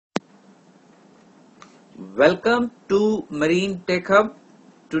Welcome to Marine Tech Hub.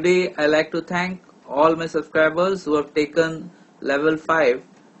 Today I like to thank all my subscribers who have taken level 5,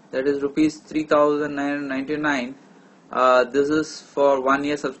 that is rupees 3,999. This is for 1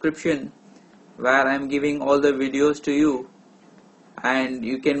 year subscription where I am giving all the videos to you, and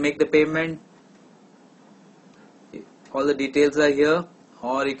you can make the payment. All the details are here,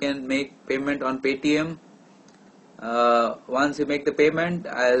 or you can make payment on Paytm. Once you make the payment,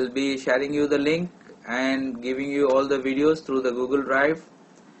 I'll be sharing you the link and giving you all the videos through the Google Drive,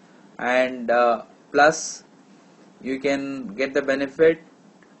 and plus you can get the benefit.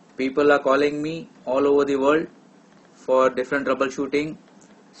 People are calling me all over the world for different troubleshooting.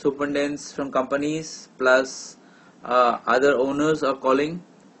 Superintendents from companies plus other owners are calling,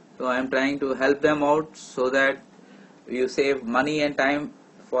 so I am trying to help them out so that you save money and time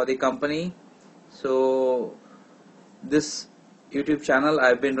for the company. So this YouTube channel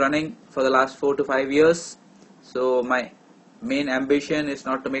I've been running for the last 4 to 5 years. So my main ambition is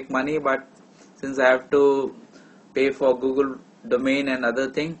not to make money, but since I have to pay for Google domain and other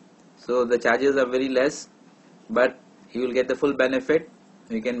thing, so the charges are very less, but you will get the full benefit.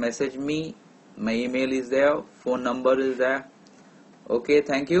 You can message me, my email is there, phone number is there. Okay,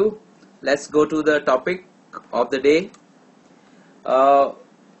 thank you. Let's go to the topic of the day.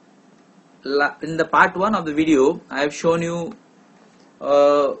 In the part 1 of the video, I have shown you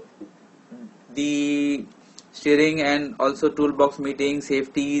the steering and also toolbox meeting,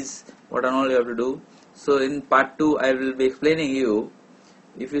 safeties, what and all you have to do. So in part 2, I will be explaining you.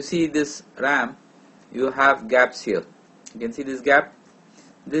 If you see this RAM, you have gaps here. You can see this gap.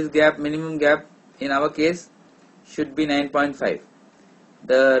 This gap, minimum gap in our case, should be 9.5.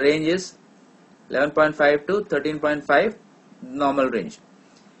 The range is 11.5 to 13.5, normal range.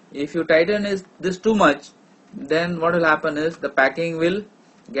 If you tighten this too much, then what will happen is the packing will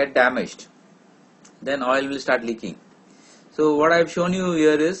get damaged. Then oil will start leaking. So what I have shown you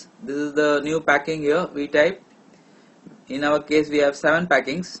here is, this is the new packing here, V-type. In our case we have 7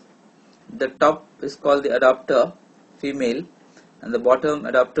 packings. The top is called the adapter, female, and the bottom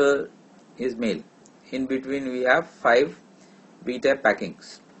adapter is male. In between we have 5 V-type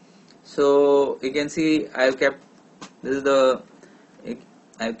packings. So you can see I've kept the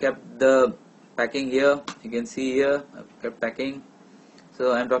packing here. You can see here I've kept packing.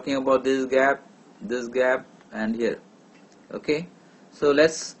 So I'm talking about this gap, and here. Okay, so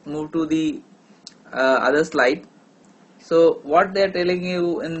let's move to the other slide. So what they are telling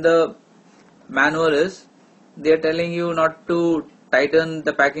you in the manual is, they are telling you not to tighten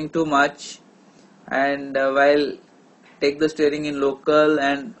the packing too much, and while take the steering in local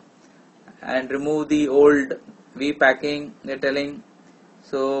and remove the old V packing, they are telling.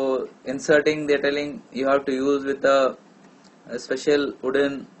 So inserting, they are telling you have to use with a special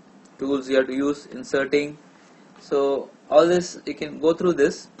wooden tools you have to use inserting. So all this you can go through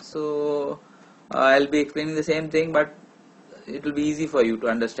this. So I'll be explaining the same thing, but it will be easy for you to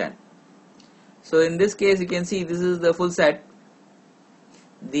understand. So in this case you can see this is the full set.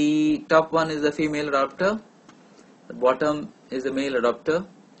 The top one is the female adapter, the bottom is the male adapter,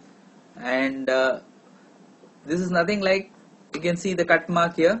 and this is nothing like, you can see the cut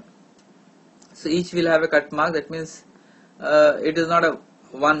mark here. So each will have a cut mark. That means it is not a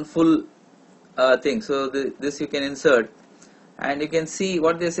one full thing. So this you can insert, and you can see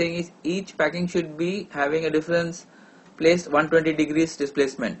what they are saying is each packing should be having a difference placed 120 degrees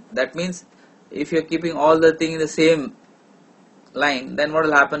displacement. That means if you are keeping all the thing in the same line, then what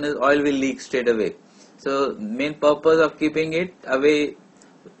will happen is oil will leak straight away. So main purpose of keeping it away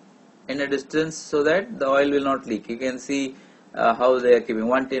in a distance so that the oil will not leak. You can see how they are keeping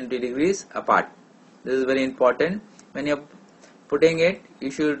 120 degrees apart. This is very important. When you are putting it,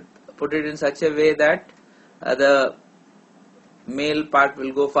 you should put it in such a way that the male part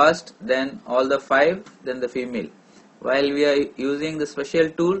will go first, then all the 5, then the female. While we are using the special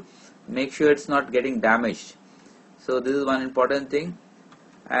tool, make sure it's not getting damaged. So this is one important thing,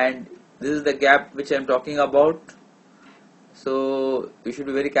 and this is the gap which I am talking about. So you should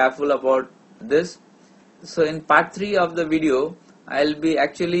be very careful about this. So in part 3 of the video, I'll be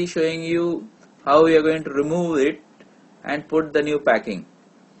actually showing you how we are going to remove it and put the new packing.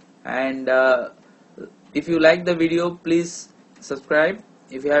 And if you like the video, please subscribe.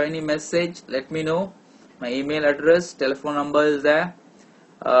 If you have any message, let me know. My email address, telephone number is there.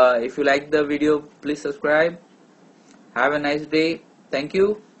 If you like the video, please subscribe. Have a nice day. Thank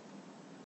you.